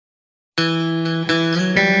All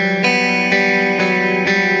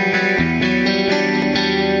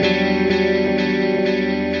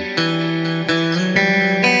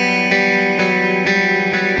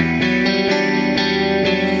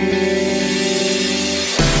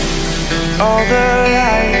the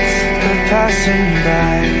lights, they're passing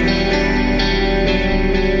by,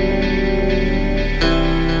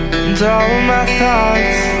 and all my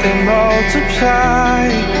thoughts, they multiply.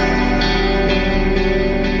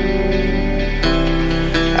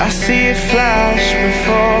 I see it flash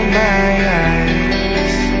before my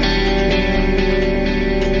eyes.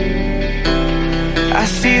 I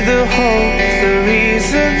see the hope, the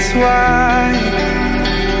reasons why.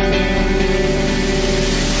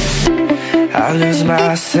 I lose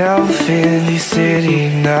myself in these city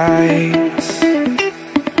nights.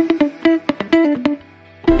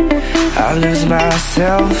 I lose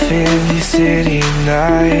myself in these city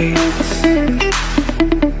nights.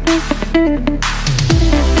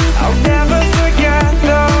 I'll never forget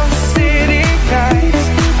those city nights.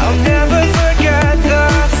 I'll never forget the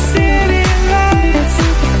city lights.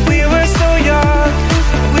 We were so young,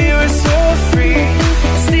 we were so free.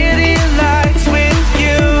 City lights with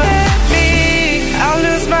you and me. I'll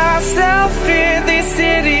lose myself in these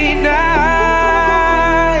city nights.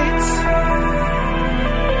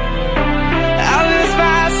 I'll lose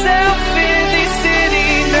myself in these city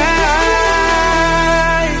nights.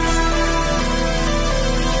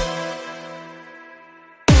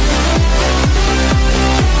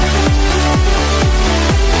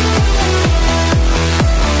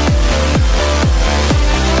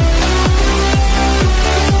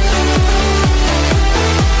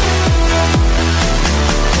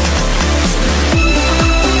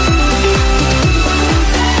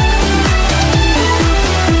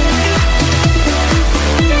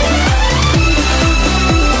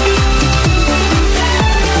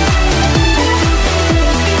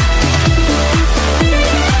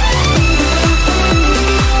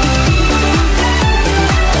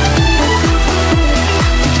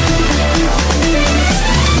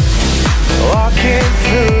 Walking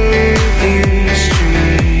through these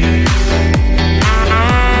streets,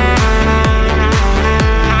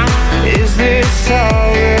 is this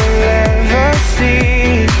all we'll ever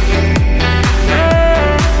see?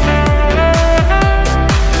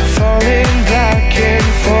 Falling back and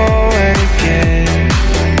forward again,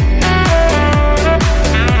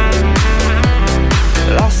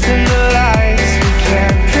 lost in the lights, we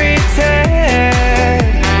can't pretend.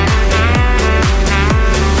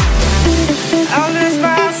 I'll lose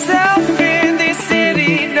myself in these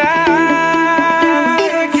city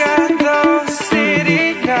nights. Forget those city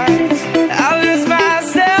nights. I'll lose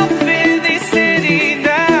myself in these city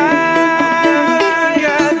nights.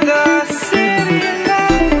 Forget the city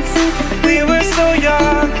lights. We were so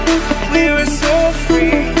young, we were so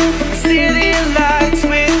free. City lights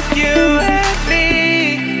with you and me.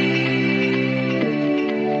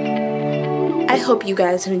 I hope you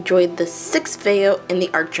guys enjoyed the 6th video in the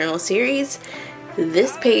art journal series.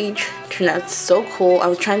 This page turned out so cool. I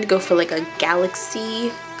was trying to go for like a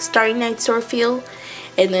galaxy Starry Night sort of feel,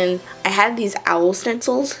 and then I had these owl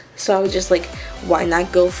stencils, so I was just like, why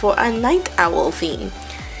not go for a night owl theme?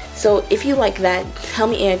 So if you like that, tell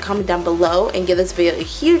me in a comment down below and give this video a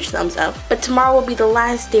huge thumbs up. But tomorrow will be the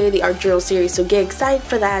last day of the art journal series, so get excited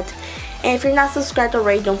for that. And if you're not subscribed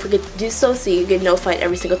already, don't forget to do so you get notified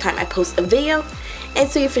every single time I post a video, and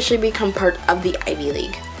so you officially become part of the Ivy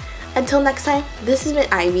League. Until next time, this has been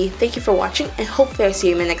Ivy. Thank you for watching, and hopefully I'll see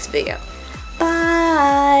you in my next video.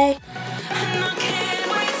 Bye!